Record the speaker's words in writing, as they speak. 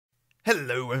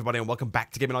Hello everybody and welcome back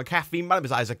to Gaming on Caffeine. My name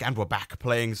is Isaac and we're back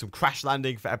playing some Crash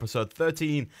Landing for episode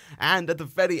 13, and at the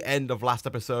very end of last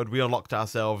episode we unlocked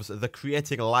ourselves the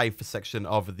Creating Life section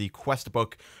of the quest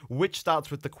book, which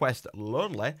starts with the quest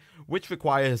Lonely, which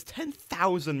requires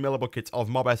 10,000 millibuckets of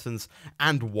mob essence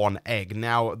and 1 egg.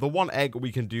 Now the 1 egg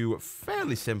we can do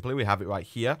fairly simply. We have it right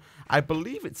here. I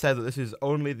believe it said that this is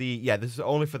only this is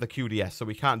only for the QDS, so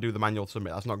we can't do the manual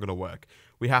submit. That's not going to work.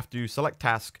 We have to select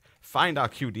task, find our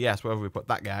QDS, wherever we put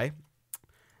that guy,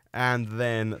 and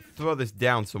then throw this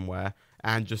down somewhere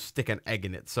and just stick an egg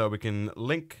in it. So we can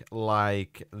link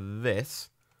like this,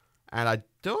 and I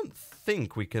don't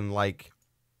think we can like...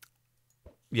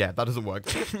 Yeah, that doesn't work.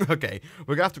 Okay,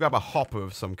 we're going to have to grab a hopper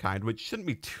of some kind, which shouldn't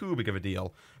be too big of a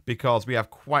deal because we have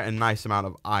quite a nice amount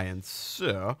of iron.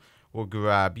 So we'll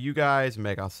grab you guys,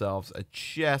 make ourselves a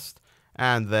chest,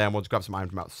 and then we'll just grab some iron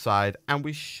from outside, and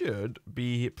we should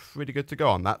be pretty good to go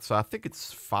on that. So I think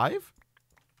it's 5,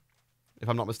 if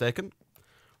I'm not mistaken.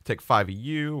 We'll take 5 of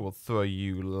you, we'll throw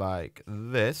you like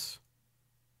this.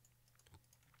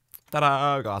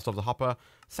 Ta-da! Got ourselves a hopper.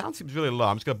 Sound seems really low.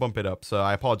 I'm just going to bump it up, so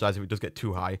I apologize if it does get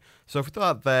too high. So if we throw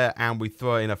that there and we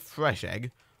throw in a fresh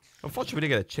egg. Unfortunately, we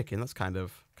didn't get a chicken. That's kind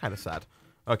of sad.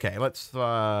 Okay, let's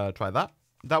try that.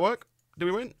 Did that work? Did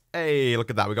we win? Hey, look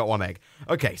at that. We got 1 egg.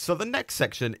 Okay, so the next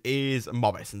section is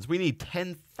mob essence. We need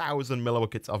 10,000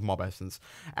 millibuckets of mob essence.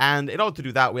 And in order to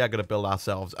do that, we are going to build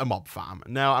ourselves a mob farm.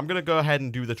 Now, I'm going to go ahead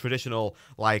and do the traditional,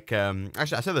 like,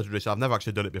 actually, I said the traditional. I've never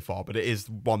actually done it before, but it is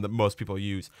one that most people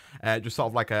use. Just sort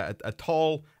of like a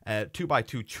tall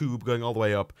 2x2 tube going all the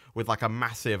way up with like a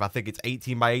massive, I think it's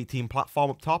 18x18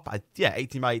 platform up top. Yeah,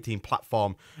 18x18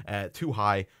 platform too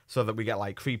high so that we get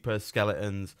like creepers,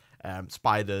 skeletons,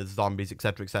 spiders, zombies,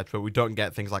 etc, etc. We don't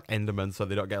get things like endermen, so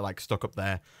they don't get like stuck up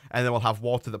there. And then we'll have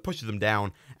water that pushes them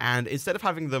down, and instead of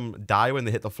having them die when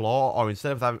they hit the floor, or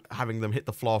instead of having them hit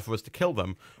the floor for us to kill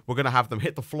them, we're going to have them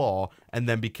hit the floor and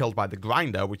then be killed by the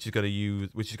grinder, which is going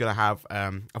to have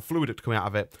a fluid coming out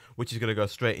of it, which is going to go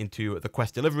straight into the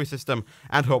quest delivery system,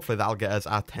 and hopefully that'll get us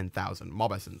our 10,000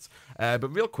 mob essence.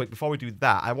 But real quick, before we do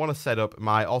that, I want to set up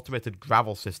my automated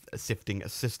gravel sifting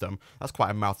system. That's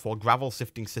quite a mouthful. Gravel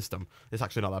sifting system. It's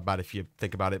actually not that bad if you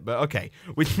think about it, but okay.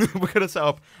 We're going to set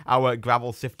up our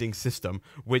gravel sifting system,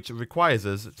 which requires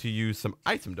us to use some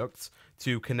item ducts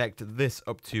to connect this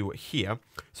up to here.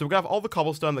 So we're going to have all the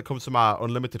cobblestone that comes from our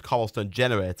unlimited cobblestone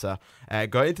generator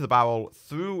go into the barrel,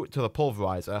 through to the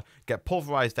pulverizer, get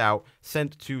pulverized out,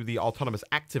 sent to the autonomous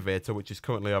activator, which is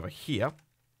currently over here.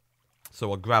 So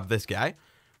we'll grab this guy.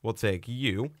 We'll take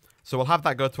you. So we'll have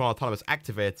that go to an autonomous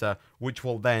activator, which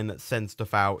will then send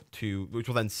stuff out to, which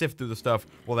will then sift through the stuff.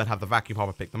 We'll then have the vacuum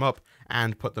hopper pick them up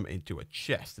and put them into a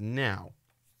chest. Now,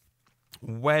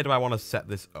 where do I want to set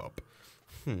this up?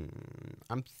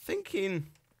 I'm thinking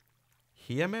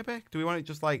here maybe? Do we want it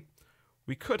just like,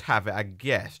 we could have it, I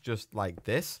guess, just like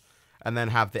this. And then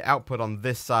have the output on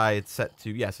this side set to,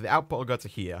 yeah, so the output will go to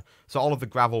here. So all of the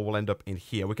gravel will end up in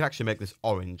here. We can actually make this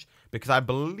orange, because I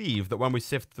believe that when we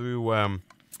sift through,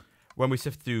 when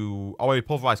we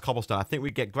pulverize cobblestone, I think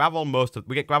we get gravel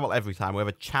gravel every time. We have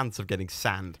a chance of getting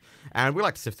sand, and we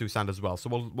like to sift through sand as well. So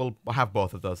we'll have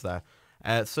both of those there.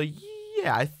 So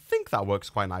yeah, I think that works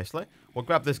quite nicely. We'll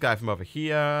grab this guy from over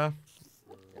here.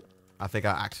 I think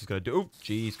our axe is gonna do. Oh,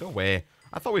 jeez, go away.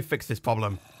 I thought we fixed this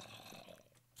problem.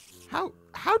 How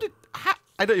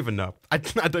I don't even know. I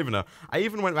don't even know. I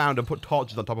even went around and put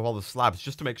torches on top of all the slabs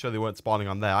just to make sure they weren't spawning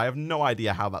on there. I have no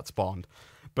idea how that spawned.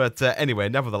 But anyway,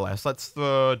 nevertheless, let's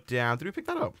throw down... Did we pick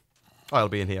that up? Oh, it'll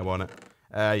be in here, won't it?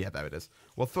 Yeah, there it is.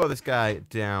 We'll throw this guy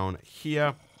down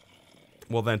here.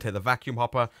 We'll then take the vacuum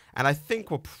hopper. And I think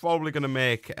we're probably going to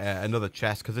make another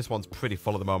chest, because this one's pretty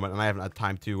full at the moment, and I haven't had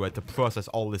time to process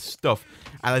all this stuff.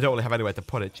 And I don't really have anywhere to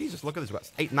put it. Jesus, look at this.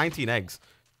 We've got 19 eggs.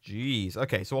 Jeez.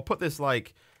 Okay, so we'll put this,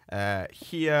 like,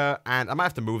 here. And I might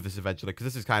have to move this eventually, because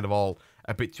this is kind of all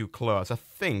a bit too close. I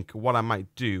think what I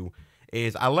might do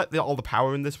is I'll let all the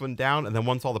power in this run down, and then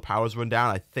once all the power's run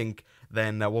down, I think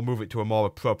then we'll move it to a more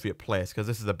appropriate place, because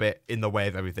this is a bit in the way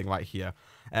of everything right here.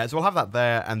 So we'll have that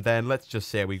there, and then let's just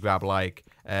say we grab like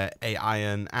 8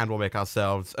 iron, and we'll make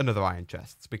ourselves another iron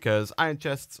chest, because iron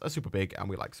chests are super big, and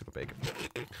we like super big.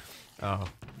 Oh,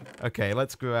 okay,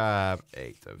 let's grab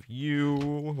 8 of you.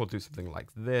 We'll do something like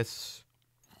this,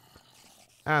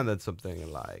 and then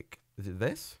something like, is it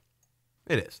this?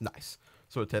 It is, nice.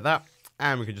 So we'll take that.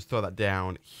 And we can just throw that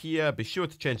down here. Be sure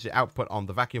to change the output on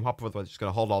the vacuum hopper, otherwise it's just going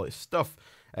to hold all this stuff.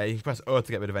 You can press O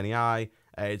to get rid of any eye.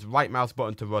 It's right mouse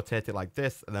button to rotate it like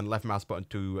this, and then left mouse button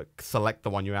to select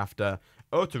the one you're after.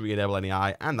 O to re-enable any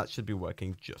eye, and that should be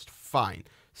working just fine.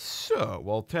 So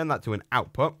we'll turn that to an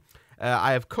output.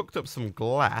 I have cooked up some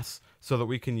glass so that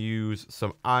we can use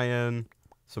some iron,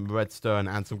 some redstone,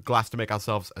 and some glass to make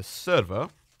ourselves a server.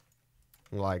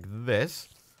 Like this.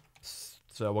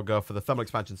 So we'll go for the thermal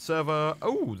expansion server.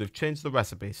 Oh, they've changed the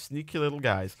recipe. Sneaky little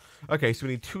guys. Okay, so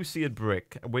we need 2 seared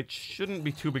brick, which shouldn't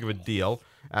be too big of a deal.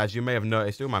 As you may have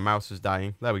noticed. Oh, my mouse is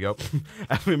dying. There we go.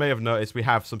 As we may have noticed, we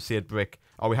have some seared brick.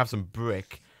 Or we have some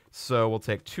brick. So we'll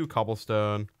take 2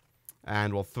 cobblestone.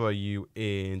 And we'll throw you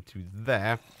into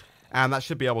there. And that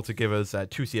should be able to give us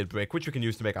 2 seared brick, which we can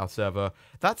use to make our server.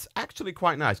 That's actually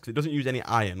quite nice, because it doesn't use any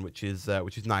iron, which is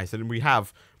nice. And we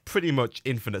have pretty much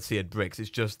infinite seared bricks. It's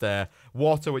just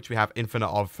water, which we have infinite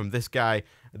of from this guy,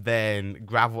 then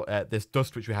gravel, this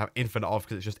dust, which we have infinite of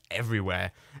because it's just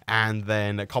everywhere, and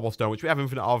then cobblestone, which we have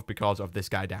infinite of because of this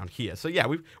guy down here. So yeah,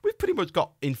 we've pretty much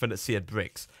got infinite seared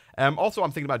bricks. Also,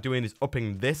 I'm thinking about doing is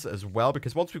upping this as well,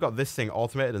 because once we've got this thing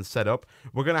automated and set up,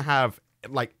 we're gonna have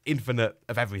like infinite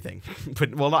of everything.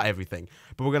 Well, not everything,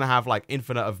 but we're gonna have like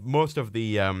infinite of most of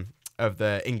the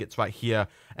ingots right here,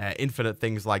 infinite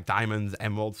things like diamonds,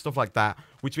 emeralds, stuff like that,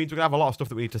 which means we're going to have a lot of stuff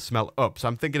that we need to smelt up. So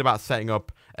I'm thinking about setting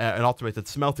up an automated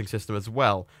smelting system as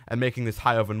well, and making this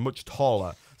high oven much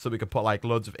taller, so we can put like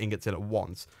loads of ingots in at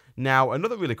once. Now,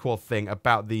 another really cool thing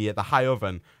about the high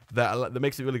oven that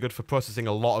makes it really good for processing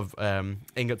a lot of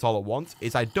ingots all at once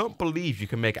is I don't believe you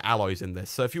can make alloys in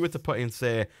this. So if you were to put in,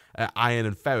 say, iron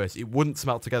and ferrous, it wouldn't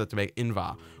smelt together to make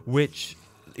Invar, which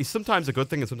is sometimes a good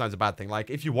thing and sometimes a bad thing. Like,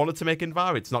 if you wanted to make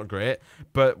Invar, it's not great,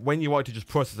 but when you want to just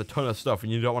process a ton of stuff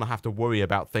and you don't want to have to worry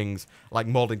about things like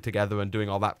molding together and doing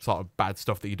all that sort of bad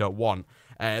stuff that you don't want,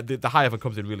 the high oven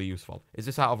comes in really useful. Is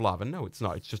this out of lava? No, it's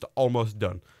not. It's just almost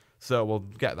done. So we'll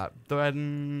get that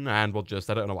done, and we'll just,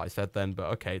 I don't know what I said then, but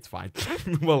okay, it's fine.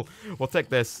 we'll take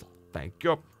this, thank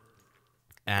you,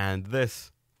 and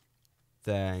this,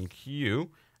 thank you.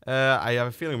 I have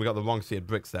a feeling we got the wrong seared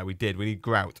bricks there. We did. We need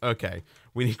grout. Okay.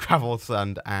 We need gravel,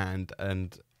 sand,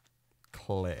 and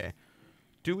clay.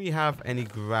 Do we have any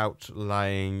grout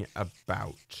lying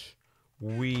about?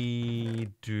 We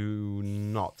do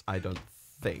not, I don't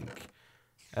think.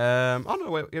 Oh,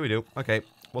 no, wait. Here we do. Okay.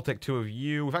 We'll take 2 of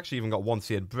you. We've actually even got 1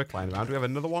 seared brick lying around. Do we have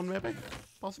another one, maybe?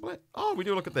 Possibly? Oh, we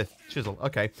do. Look at this. Chisel.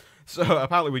 Okay. So,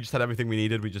 apparently we just had everything we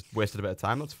needed. We just wasted a bit of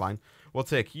time. That's fine. We'll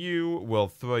take you. We'll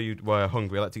throw you. We're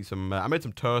hungry. Let's eat some. I made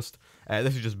some toast.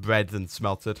 This is just bread and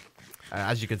smelted.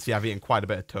 As you can see, I've eaten quite a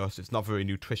bit of toast. It's not very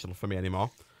nutritional for me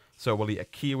anymore. So, we'll eat a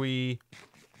kiwi,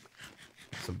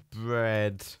 some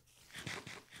bread,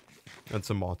 and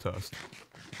some more toast.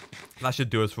 That should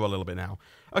do us for a little bit now.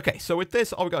 Okay, so with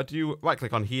this, all we got to do,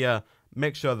 right-click on here,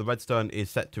 make sure the redstone is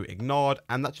set to ignored,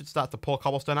 and that should start to pull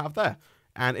cobblestone out of there.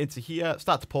 And into here,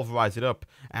 start to pulverize it up,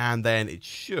 and then it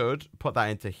should put that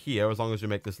into here, as long as we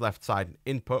make this left side an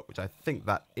input, which I think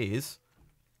that is.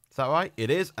 Is that right? It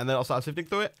is, and then I'll start sifting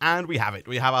through it, and we have it.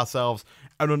 We have ourselves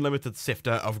an unlimited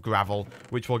sifter of gravel,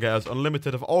 which will get us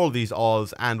unlimited of all of these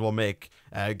ores, and will make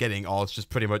getting ores just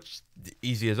pretty much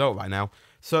easy as out right now.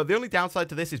 So the only downside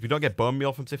to this is we don't get bone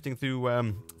meal from sifting through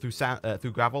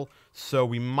gravel, so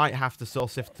we might have to still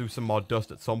sift through some more dust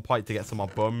at some point to get some more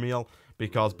bone meal,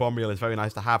 because bone meal is very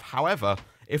nice to have. However,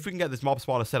 if we can get this mob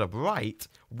spawner set up right,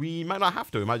 we might not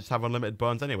have to. We might just have unlimited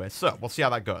bones anyway. So we'll see how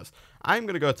that goes. I'm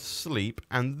going to go to sleep,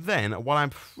 and then what I'm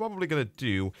probably going to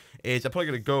do is I'm probably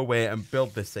going to go away and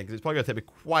build this thing, because it's probably going to take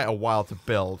me quite a while to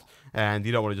build, and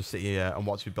you don't want to just sit here and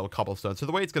watch me build cobblestone. So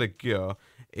the way it's going to go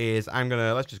is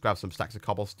let's just grab some stacks of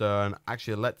cobblestone.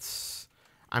 Actually, I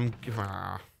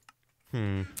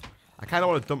kind of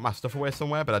want to dump my stuff away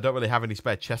somewhere, but I don't really have any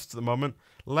spare chests at the moment.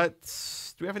 Do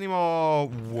we have any more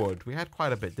wood? We had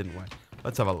quite a bit, didn't we?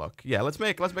 Let's have a look. Yeah, let's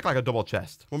make like a double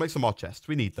chest. We'll make some more chests.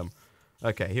 We need them.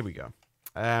 Okay, here we go.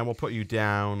 And we'll put you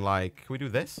down like, can we do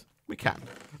this? We can.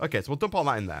 Okay, so we'll dump all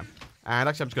that in there. And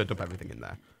actually, I'm just going to dump everything in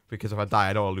there, because if I die,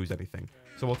 I don't want to lose anything.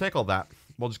 So we'll take all that.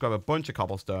 We'll just grab a bunch of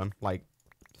cobblestone, like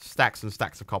stacks and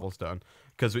stacks of cobblestone,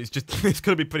 because it's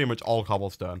going to be pretty much all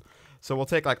cobblestone. So we'll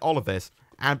take like all of this,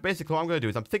 and basically what I'm going to do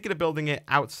is I'm thinking of building it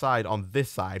outside on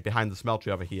this side behind the smeltery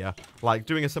over here, like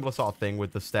doing a similar sort of thing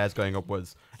with the stairs going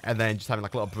upwards, and then just having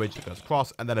like a little bridge that goes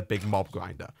across, and then a big mob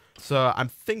grinder. So I'm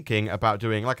thinking about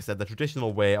doing, like I said, the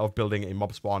traditional way of building a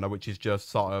mob spawner, which is just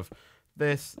sort of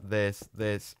this,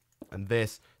 and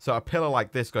this. So a pillar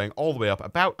like this going all the way up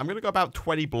I'm going to go about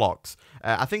 20 blocks.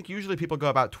 I think usually people go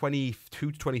about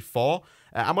 22 to 24.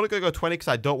 I'm only going to go 20 because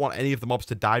I don't want any of the mobs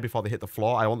to die before they hit the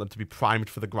floor. I want them to be primed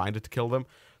for the grinder to kill them.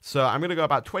 So I'm going to go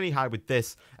about 20 high with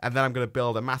this, and then I'm going to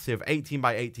build a massive 18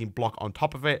 by 18 block on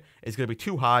top of it. It's going to be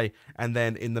 2 high, and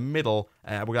then in the middle,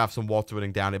 we're going to have some water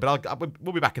running down it. But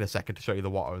we'll be back in a second to show you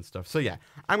the water and stuff. So yeah,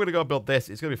 I'm going to go build this.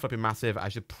 It's going to be flipping massive. I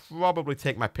should probably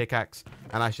take my pickaxe,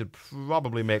 and I should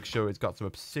probably make sure it's got some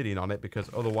obsidian on it,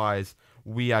 because otherwise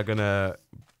we are going to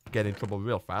get in trouble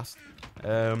real fast.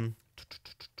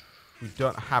 We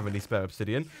don't have any spare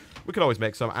obsidian. We could always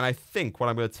make some, and I think what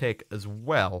I'm going to take as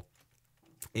well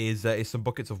is some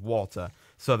buckets of water,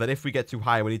 so that if we get too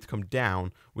high and we need to come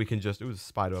down, we can just... Ooh, there's a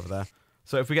spider over there.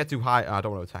 So if we get too high... I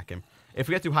don't want to attack him. If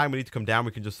we get too high and we need to come down,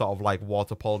 we can just sort of like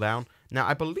water pull down. Now,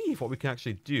 I believe what we can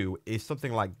actually do is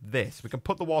something like this. We can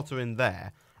put the water in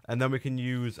there, and then we can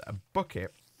use a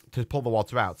bucket to pull the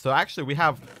water out. So actually, we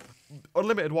have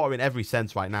unlimited water in every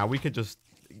sense right now. We could just...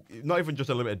 Not even just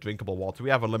unlimited drinkable water. We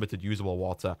have unlimited usable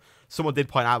water. Someone did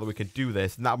point out that we could do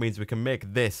this, and that means we can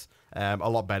make this a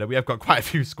lot better. We have got quite a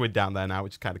few squid down there now,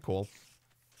 which is kind of cool.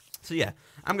 So yeah,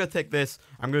 I'm going to take this.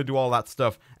 I'm going to do all that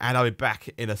stuff, and I'll be back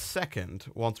in a second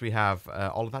once we have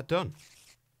all of that done.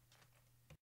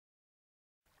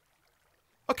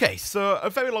 Okay, so a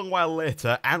very long while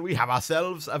later, and we have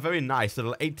ourselves a very nice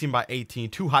little 18 by 18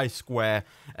 2-high square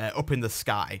up in the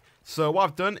sky. So what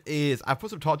I've done is I've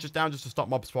put some torches down just to stop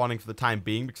mob spawning for the time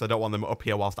being, because I don't want them up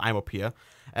here whilst I'm up here.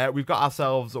 We've got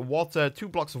ourselves water, 2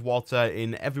 blocks of water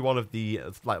in every one of the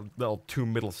like little 2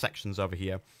 middle sections over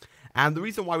here. And the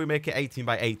reason why we make it 18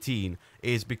 by 18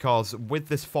 is because with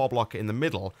this 4 block in the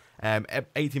middle,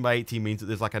 18 by 18 means that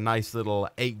there's like a nice little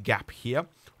 8 gap here,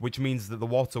 which means that the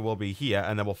water will be here,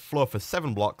 and then will flow for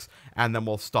 7 blocks, and then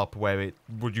we'll stop where it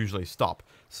would usually stop.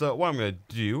 So what I'm going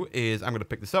to do is I'm going to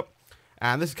pick this up,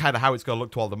 and this is kind of how it's going to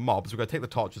look to all the mobs. We're going to take the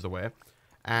torches away,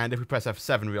 and if we press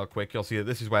F7 real quick, you'll see that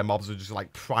this is where mobs are just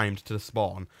like primed to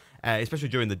spawn, especially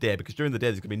during the day, because during the day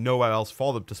there's going to be nowhere else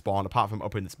for them to spawn apart from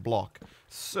up in this block.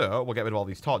 So we'll get rid of all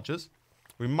these torches.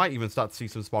 We might even start to see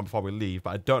some spawn before we leave,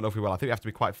 but I don't know if we will. I think we have to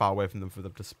be quite far away from them for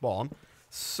them to spawn.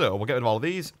 So we'll get rid of all of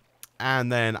these.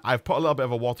 And then I've put a little bit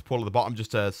of a water pool at the bottom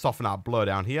just to soften our blow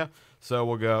down here. So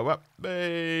we'll go, well,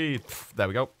 there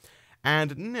we go.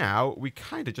 And now we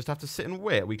kind of just have to sit and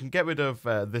wait. We can get rid of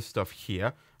this stuff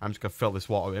here. I'm just going to fill this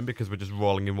water in because we're just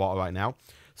rolling in water right now.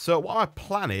 So what my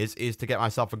plan is to get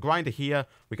myself a grinder here.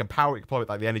 We can power it, probably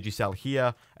like the energy cell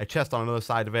here, a chest on another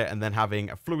side of it, and then having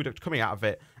a fluid duct coming out of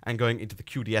it and going into the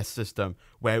QDS system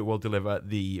where it will deliver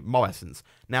the Mo Essence.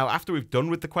 Now, after we've done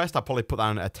with the quest, I'll probably put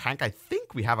down a tank. I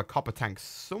think we have a copper tank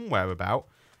somewhere about,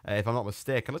 if I'm not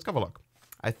mistaken. Let's have a look.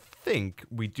 I think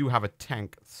we do have a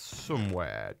tank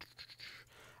somewhere.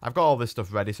 I've got all this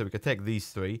stuff ready, so we can take these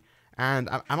 3. And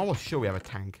I'm almost sure we have a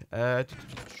tank.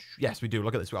 Yes, we do.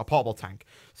 Look at this. We've got a portable tank.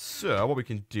 So what we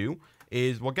can do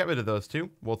is we'll get rid of those 2.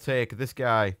 We'll take this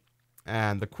guy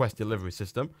and the quest delivery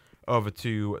system over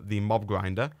to the mob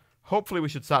grinder. Hopefully we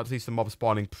should start to see some mobs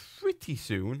spawning pretty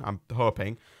soon. I'm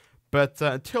hoping. But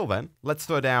until then, let's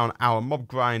throw down our mob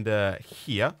grinder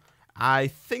here. I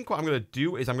think what I'm going to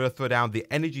do is I'm going to throw down the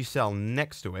energy cell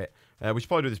next to it. We should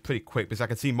probably do this pretty quick because I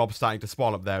can see mobs starting to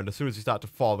spawn up there. And as soon as they start to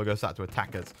fall, they're going to start to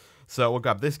attack us. So we'll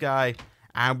grab this guy.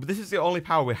 And this is the only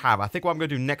power we have. I think what I'm going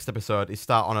to do next episode is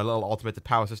start on a little automated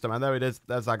power system. And there it is.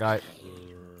 There's that guy.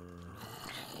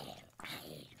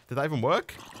 Did that even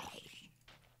work?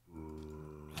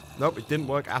 Nope, it didn't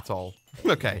work at all.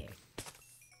 Okay.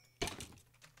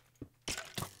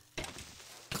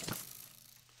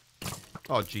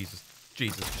 Oh, Jesus.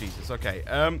 Jesus, Jesus. Okay.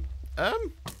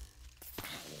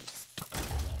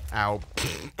 Ow.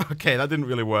 Okay, that didn't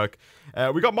really work.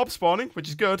 We got mobs spawning, which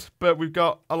is good, but we've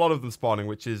got a lot of them spawning,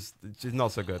 which is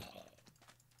not so good.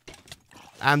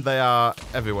 And they are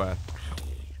everywhere.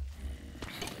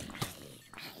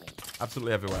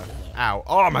 Absolutely everywhere. Ow.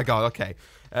 Oh my god, okay.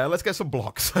 Let's get some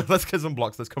blocks. Let's get some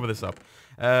blocks. Let's cover this up.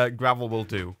 Gravel will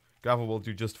do. Gravel will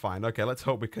do just fine. Okay, let's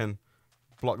hope we can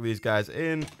block these guys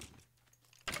in.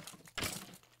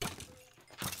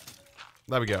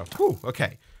 There we go. Whew,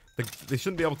 okay. They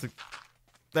shouldn't be able to...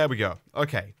 There we go.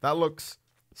 Okay, that looks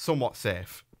somewhat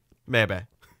safe. Maybe.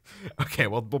 Okay,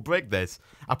 well, we'll break this.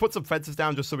 I put some fences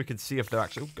down just so we can see if they're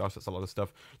actually... Oh, gosh, that's a lot of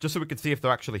stuff. Just so we can see if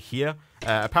they're actually here.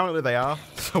 Apparently they are.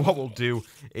 So what we'll do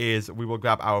is we will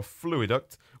grab our fluid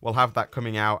duct. We'll have that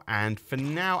coming out. And for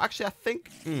now... Actually, I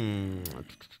think...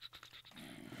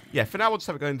 Yeah, for now, we'll just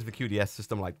have it going into the QDS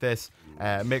system like this.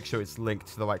 Make sure it's linked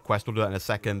to the right quest. We'll do that in a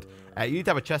second. You need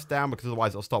to have a chest down because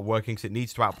otherwise it'll stop working because it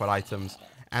needs to output items.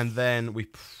 And then we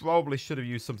probably should have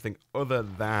used something other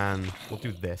than... We'll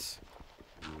do this.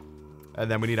 And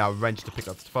then we need our wrench to pick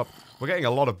that stuff up. We're getting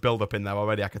a lot of build-up in there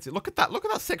already, I can see. Look at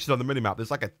that section on the minimap.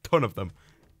 There's like a ton of them.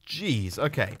 Jeez,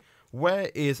 okay.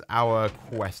 Where is our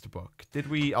quest book? Did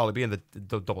we... Oh, it'll be in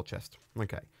the double chest.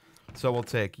 Okay. So we'll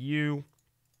take you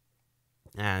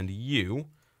and you.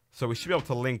 So we should be able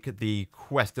to link the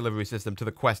quest delivery system to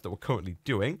the quest that we're currently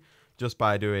doing just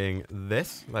by doing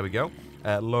this. There we go.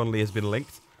 Lonely has been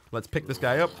linked. Let's pick this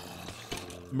guy up,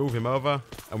 move him over,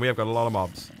 and we have got a lot of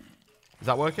mobs. Is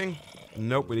that working?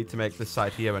 Nope, we need to make this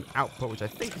side here an output, which I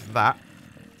think is that.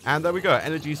 And there we go.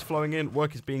 Energy is flowing in.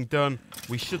 Work is being done.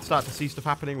 We should start to see stuff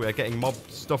happening. We're getting mob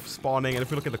stuff spawning. And if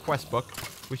we look at the quest book,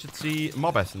 we should see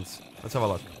mob essence. Let's have a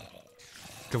look.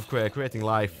 Creating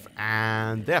life.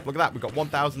 And yeah, look at that. We've got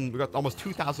 1,000. We've got almost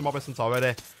 2,000 mob essence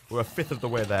already. We're a fifth of the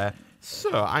way there.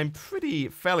 So I'm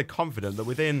fairly confident that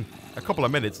within a couple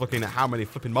of minutes, looking at how many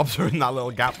flipping mobs are in that little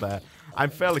gap there,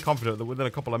 I'm fairly confident that within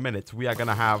a couple of minutes, we are going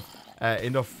to have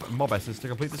enough mob essence to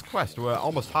complete this quest. We're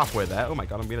almost halfway there. Oh my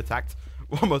god, I'm being attacked.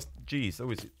 Almost, jeez.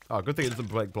 Oh, good thing it doesn't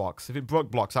break blocks. If it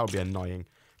broke blocks, that would be annoying.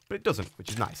 But it doesn't, which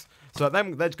is nice. So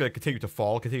then they're just going to continue to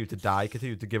fall, continue to die,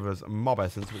 continue to give us mob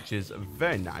essence, which is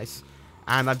very nice.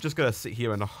 And I'm just going to sit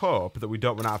here and hope that we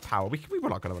don't run out of power. We're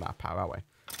not going to run out of power, are we?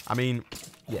 I mean,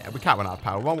 yeah, we can't run out of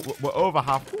power. We're over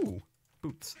half... Ooh,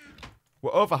 boots.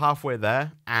 We're over halfway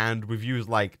there, and we've used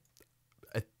like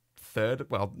a third,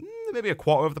 well, maybe a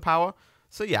quarter of the power.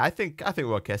 So yeah, I think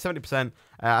we're okay. 70%.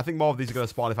 I think more of these are going to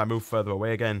spawn if I move further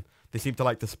away again. They seem to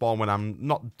like to spawn when I'm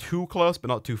not too close, but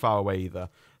not too far away either.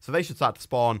 So they should start to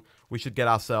spawn. We should get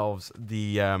ourselves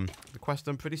the quest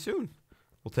done pretty soon.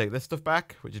 We'll take this stuff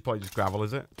back, which is probably just gravel,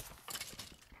 is it?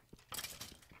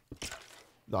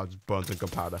 No, just bones and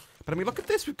gunpowder. But I mean, look at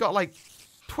this. We've got like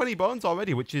 20 bones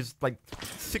already, which is like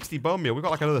 60 bone meal. We've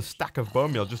got like another stack of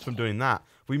bone meal just from doing that.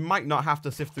 We might not have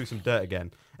to sift through some dirt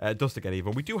again. Dust again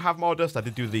even. We do have more dust. I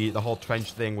did do the whole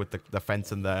trench thing with the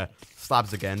fence and the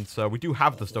slabs again. So we do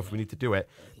have the stuff we need to do it.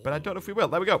 But I don't know if we will.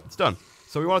 There we go. It's done.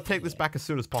 So we want to take this back as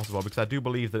soon as possible because I do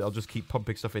believe that it'll just keep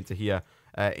pumping stuff into here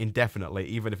indefinitely.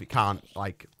 Even if it can't,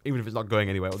 like, even if it's not going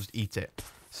anywhere, it'll just eat it.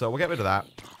 So we'll get rid of that.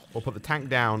 We'll put the tank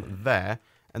down there.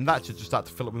 And that should just start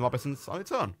to fill up with mob essence on its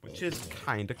own, which is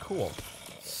kind of cool.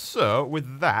 So,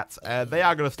 with that, they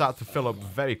are going to start to fill up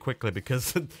very quickly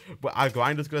because our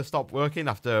grinder's going to stop working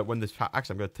after when this...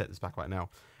 Actually, I'm going to take this back right now.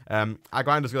 Our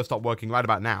grinder's going to stop working right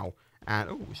about now. And,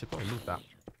 oh, we should probably move that.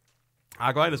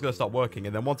 Our grinder's going to stop working,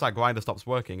 and then once our grinder stops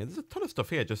working, and there's a ton of stuff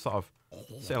here just sort of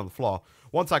sitting on the floor.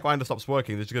 Once our grinder stops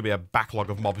working, there's going to be a backlog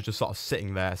of mobs just sort of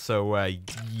sitting there. So,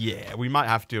 yeah, we might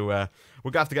have to... we're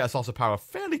going to have to get a source of power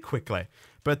fairly quickly.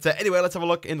 But anyway, let's have a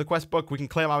look in the quest book. We can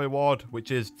claim our reward, which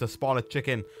is to spawn a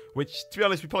chicken, which, to be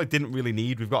honest, we probably didn't really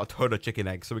need. We've got a ton of chicken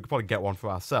eggs, so we could probably get one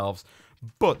for ourselves.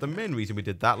 But the main reason we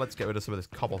did that, let's get rid of some of this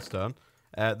cobblestone.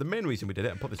 The main reason we did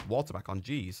it, and put this water back on,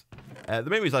 geez. The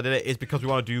main reason I did it is because we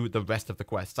want to do the rest of the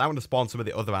quests. I want to spawn some of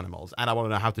the other animals, and I want to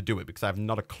know how to do it because I have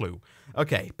not a clue.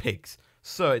 Okay, pigs.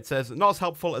 So it says, not as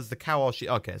helpful as the cow or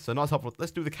sheep. Okay, so not as helpful.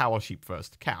 Let's do the cow or sheep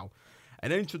first. Cow.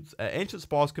 An ancient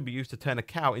spores can be used to turn a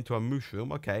cow into a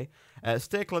mushroom. Okay.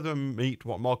 Steak, leather, and meat.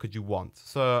 What more could you want?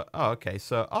 So, oh, okay.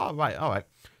 So, all right.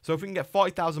 So if we can get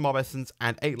 40,000 mob essence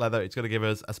and 8 leather, it's going to give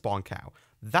us a spawn cow.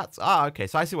 That's, okay,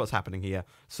 so I see what's happening here.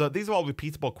 So these are all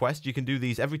repeatable quests. You can do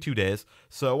these every 2 days.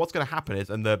 So what's going to happen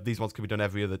is, and these ones can be done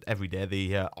every day,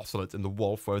 the ocelot and the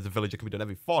wolf, whereas the villager can be done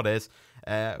every 4 days.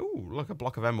 Ooh, look, a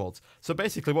block of emeralds. So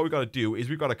basically what we've got to do is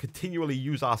we've got to continually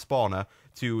use our spawner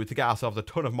to get ourselves a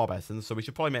ton of mob essence. So we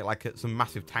should probably make like some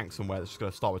massive tank somewhere that's just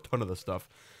going to store a ton of the stuff.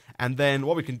 And then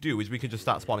what we can do is we can just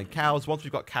start spawning cows. Once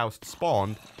we've got cows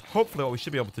spawned, hopefully what we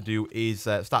should be able to do is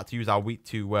start to use our wheat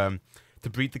to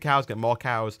breed the cows, get more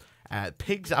cows.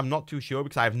 Pigs, I'm not too sure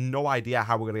because I have no idea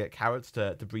how we're going to get carrots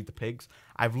to breed the pigs.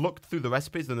 I've looked through the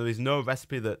recipes and there is no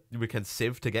recipe that we can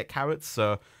sieve to get carrots,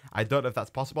 so I don't know if that's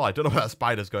possible. I don't know where that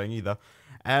spider's going either.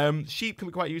 Sheep can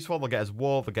be quite useful. They'll get us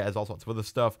wool, they'll get us all sorts of other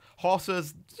stuff.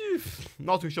 Horses,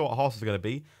 not too sure what horses are going to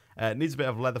be. Needs a bit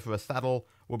of leather for a saddle.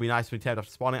 Would be nice when we turned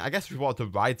after spawning. I guess if we wanted to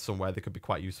ride somewhere, they could be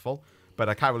quite useful. But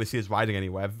I can't really see us riding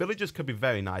anywhere. Villagers could be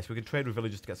very nice. We can trade with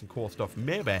villagers to get some cool stuff.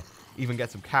 Maybe even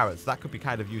get some carrots. That could be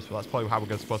kind of useful. That's probably how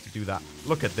we're supposed to do that.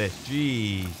 Look at this.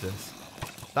 Jesus.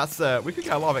 That's, we could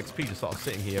get a lot of XP just sort of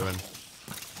sitting here and...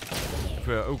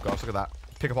 oh gosh, look at that.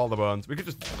 Pick up all the bones. We could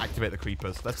just activate the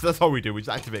creepers. That's all we do. We just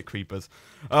activate creepers.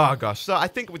 Oh gosh. So I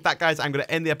think with that, guys, I'm going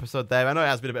to end the episode there. I know it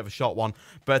has been a bit of a short one,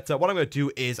 but what I'm going to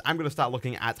do is I'm going to start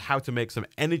looking at how to make some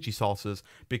energy sources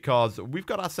because we've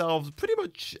got ourselves pretty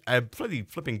much a pretty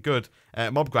flipping good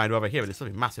mob grinder over here. It's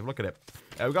something massive. Look at it.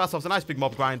 We've got ourselves a nice big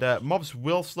mob grinder. Mobs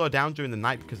will slow down during the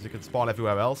night because they can spawn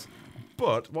everywhere else.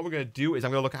 But what we're going to do is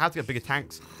I'm going to look at how to get bigger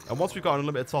tanks. And once we've got an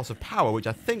unlimited source of power, which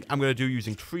I think I'm going to do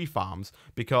using tree farms,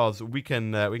 because we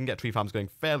can get tree farms going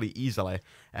fairly easily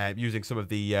using some of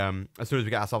the, as soon as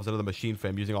we get ourselves another machine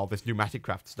frame using all this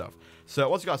PneumaticCraft stuff. So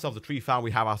once we've got ourselves a tree farm,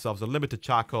 we have ourselves unlimited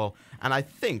charcoal. And I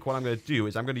think what I'm going to do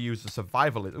is I'm going to use the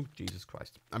survivalist. Oh, Jesus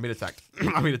Christ. I'm being attacked.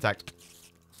 I'm being attacked.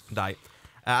 Die.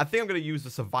 I think I'm going to use the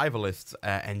survivalist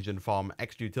engine from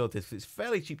Extra Utilities because it's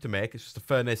fairly cheap to make. It's just a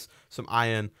furnace, some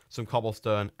iron, some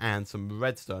cobblestone, and some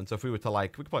redstone. So if we were to,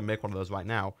 like, we could probably make one of those right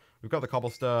now. We've got the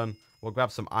cobblestone. We'll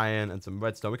grab some iron and some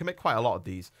redstone. We can make quite a lot of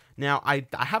these. Now, I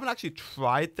haven't actually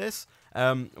tried this,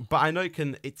 but I know you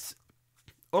can. It's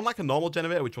unlike a normal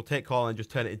generator, which will take coal and just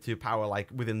turn it into power,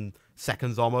 like, within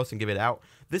seconds almost and give it out.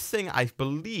 This thing, I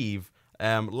believe,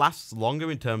 lasts longer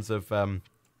in terms of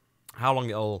how long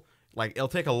it'll... Like, it'll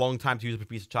take a long time to use up a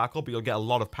piece of charcoal, but you'll get a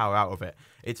lot of power out of it.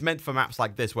 It's meant for maps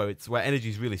like this where energy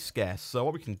is really scarce. So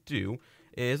what we can do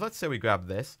is, let's say we grab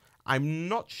this. I'm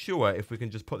not sure if we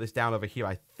can just put this down over here.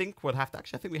 I think we'll have to...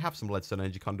 Actually, I think we have some leadstone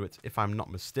energy conduits, if I'm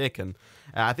not mistaken.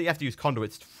 I think you have to use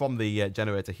conduits from the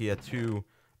generator here to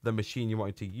the machine you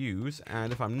wanted to use.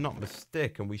 And if I'm not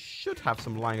mistaken, we should have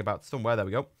some lying about somewhere. There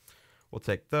we go. We'll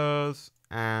take those,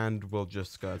 and we'll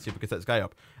just go and see if we can set this guy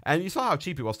up. And you saw how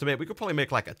cheap it was to make. We could probably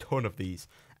make like a ton of these.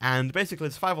 And basically,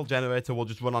 the survival generator will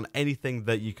just run on anything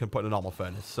that you can put in a normal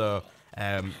furnace. So,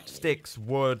 sticks,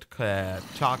 wood,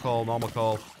 charcoal, normal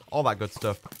coal, all that good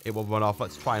stuff. It will run off.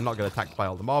 Let's try and not get attacked by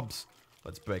all the mobs.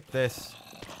 Let's break this.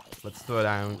 Let's throw it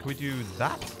down. Can we do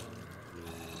that?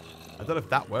 I don't know if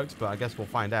that works, but I guess we'll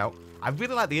find out. I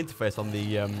really like the interface on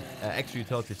the extra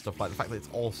utility stuff, like the fact that it's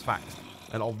all spacked.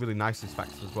 And all really nicely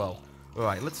spacked as well.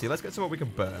 Alright, let's see. Let's get something we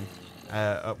can burn.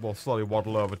 We'll slowly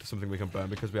waddle over to something we can burn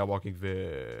because we are walking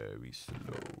very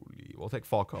slowly. We'll take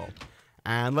 4 coal.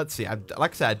 And let's see.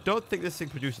 Like I said, I don't think this thing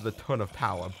produces a ton of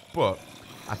power, but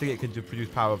I think it can produce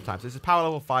power over time. So this is power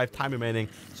level 5, time remaining.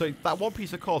 So that one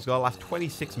piece of coal is going to last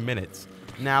 26 minutes.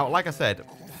 Now, like I said,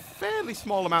 fairly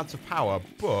small amounts of power,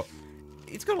 but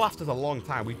it's going to last us a long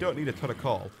time. We don't need a ton of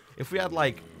coal. If we had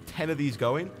like 10 of these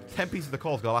going, 10 pieces of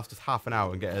coal is going to last us half an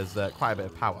hour and get us quite a bit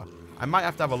of power. I might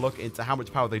have to have a look into how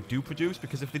much power they do produce,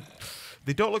 because if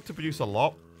they don't look to produce a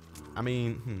lot, I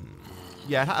mean,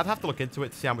 yeah, I'd have to look into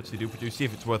it to see how much they do produce, see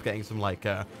if it's worth getting some like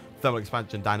thermal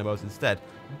expansion dynamos instead.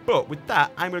 But with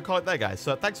that, I'm going to call it there, guys.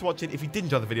 So thanks for watching. If you did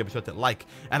enjoy the video, be sure to like,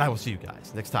 and I will see you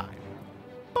guys next time.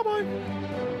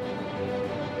 Bye-bye.